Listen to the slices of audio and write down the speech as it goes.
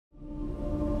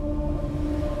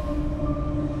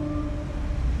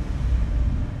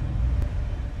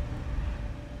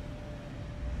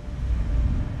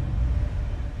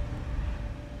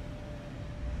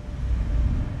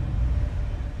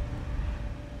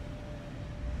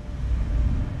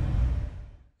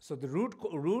So the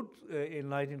root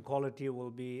enlightened quality will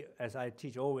be, as I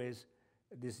teach always,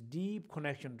 this deep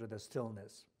connection to the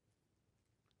stillness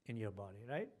in your body,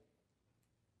 right?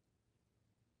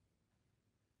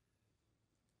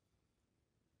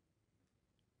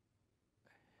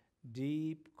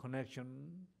 Deep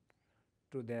connection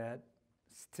to that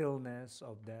stillness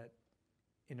of that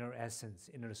inner essence,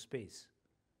 inner space.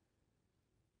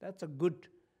 That's a good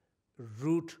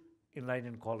root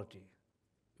enlightened quality,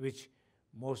 which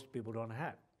most people don't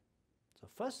have. So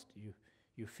first,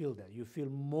 you feel that. You feel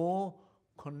more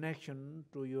connection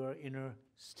to your inner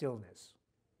stillness.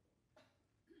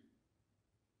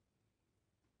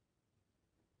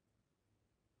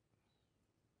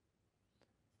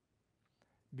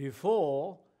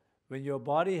 Before, when your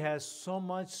body has so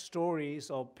much stories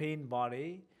of pain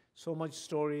body, so much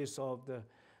stories of the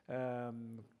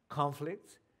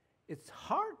conflict, it's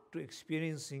hard to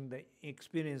experience the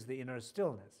inner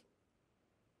stillness.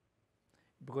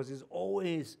 Because it's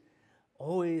always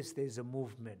there's a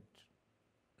movement.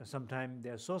 Sometimes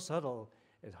they're so subtle,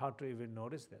 it's hard to even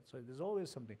notice that. So there's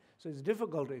always something. So it's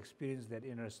difficult to experience that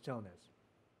inner stillness.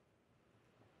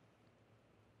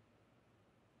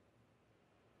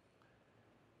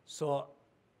 So,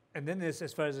 and then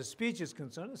as far as the speech is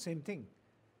concerned, the same thing.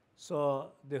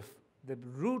 So the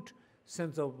root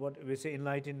sense of what we say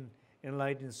enlightened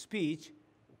speech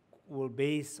will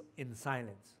base in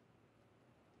silence.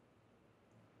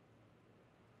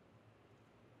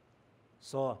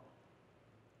 So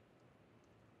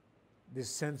this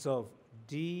sense of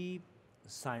deep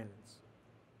silence,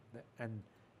 and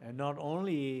not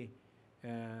only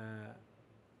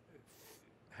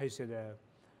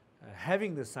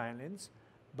having the silence,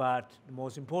 but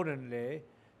most importantly,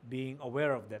 being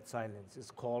aware of that silence.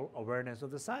 It's called awareness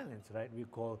of the silence, right? We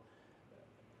call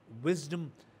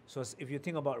wisdom. So if you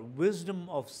think about wisdom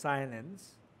of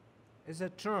silence, it's a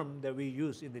term that we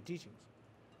use in the teachings.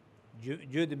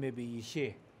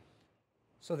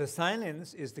 So the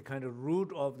silence is the kind of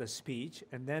root of the speech,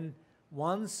 and then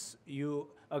once you,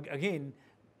 again,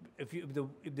 if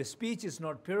the speech is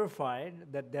not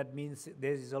purified, that means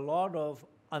there is a lot of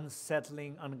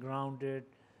unsettling, ungrounded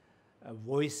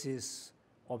voices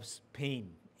of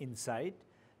pain inside.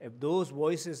 If those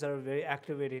voices are very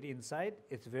activated inside,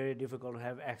 it's very difficult to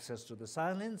have access to the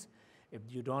silence. If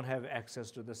you don't have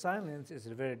access to the silence, it's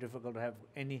very difficult to have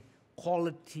any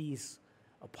qualities.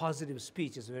 A positive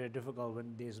speech is very difficult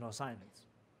when there is no silence,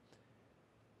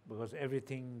 because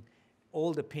everything,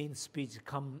 all the pain speech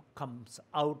comes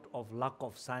out of lack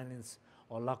of silence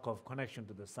or lack of connection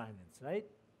to the silence, right?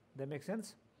 That makes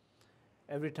sense?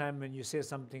 Every time when you say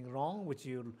something wrong, which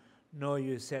you know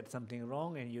you said something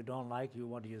wrong and you don't like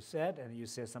what you said, and you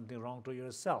say something wrong to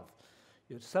yourself.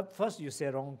 First you say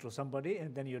wrong to somebody,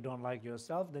 and then you don't like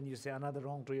yourself, then you say another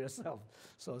wrong to yourself.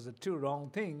 So it's a two wrong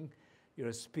thing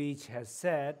your speech has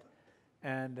said,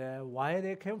 and why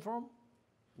they came from,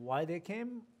 where they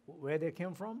came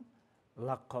from,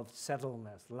 lack of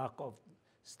settledness, lack of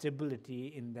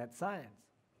stability in that science.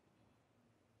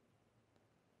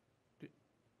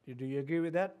 Do you agree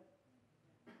with that?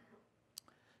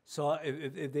 So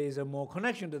if there is a more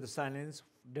connection to the silence,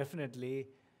 definitely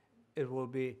it will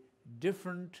be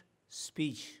different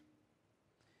speech.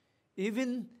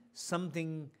 Even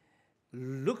something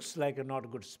looks like a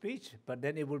not good speech, but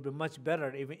then it will be much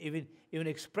better. Even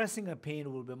expressing a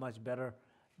pain will be much better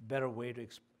way to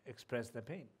express the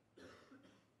pain.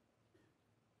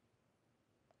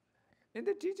 In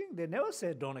the teaching, they never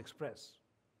say don't express.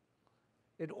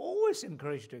 It always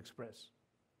encourages to express.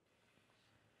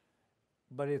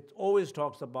 But it always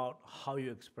talks about how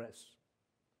you express.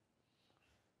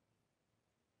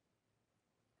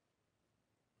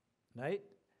 Right?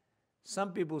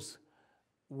 Some people's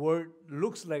word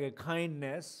looks like a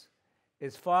kindness.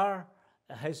 It's far,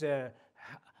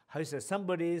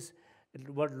 somebody's,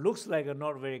 what looks like a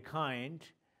not very kind,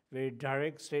 very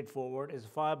direct, straightforward, is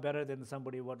far better than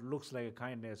somebody what looks like a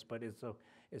kindness, but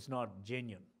it's not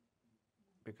genuine,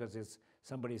 because it's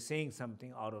somebody saying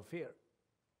something out of fear.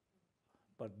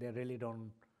 But they really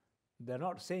they're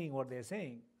not saying what they're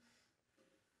saying.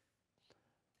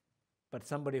 But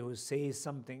somebody who says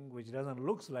something which doesn't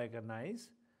look like a nice,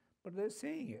 but they're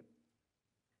saying it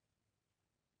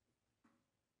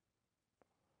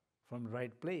from the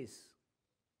right place.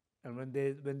 And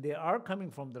when they are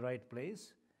coming from the right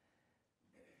place,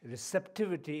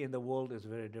 receptivity in the world is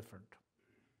very different.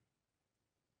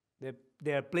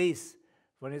 Their place,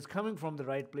 when it's coming from the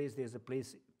right place, there's a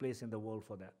place in the world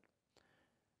for that.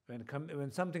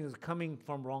 When something is coming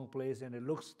from wrong place and it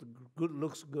looks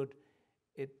good,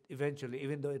 it eventually,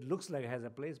 even though it looks like it has a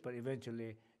place, but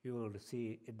eventually you will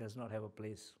see it does not have a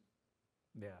place.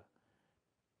 Yeah.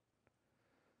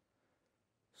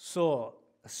 So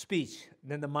speech,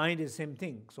 then the mind is same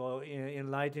thing. So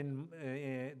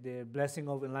the blessing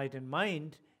of enlightened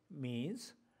mind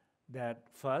means that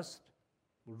first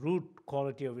root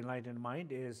quality of enlightened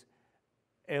mind is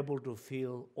able to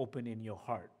feel open in your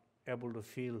heart, able to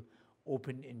feel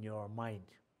open in your mind.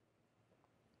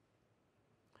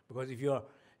 Because if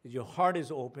your heart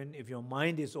is open, if your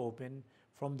mind is open,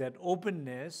 from that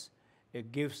openness,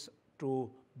 it gives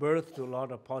birth to a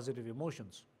lot of positive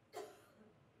emotions.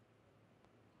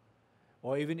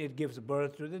 Or even it gives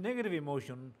birth to the negative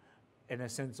emotion in a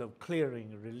sense of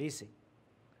clearing, releasing.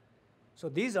 So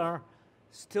these are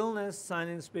stillness,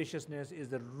 silence, spaciousness is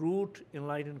the root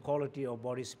enlightened quality of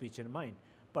body, speech, and mind.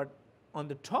 But on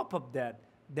the top of that,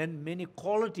 then many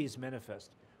qualities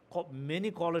manifest.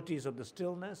 Many qualities of the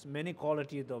stillness, many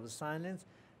qualities of the silence,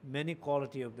 many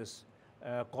qualities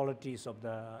of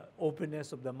the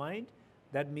openness of the mind.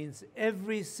 That means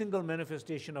every single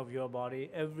manifestation of your body,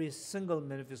 every single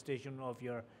manifestation of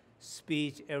your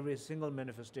speech, every single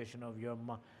manifestation of your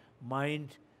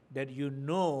mind that you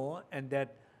know, and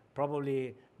that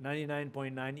probably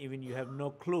 99.9 even you have no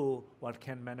clue what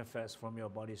can manifest from your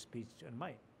body, speech, and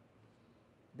mind.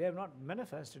 They have not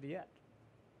manifested yet.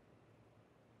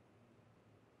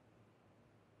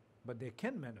 But they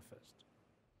can manifest.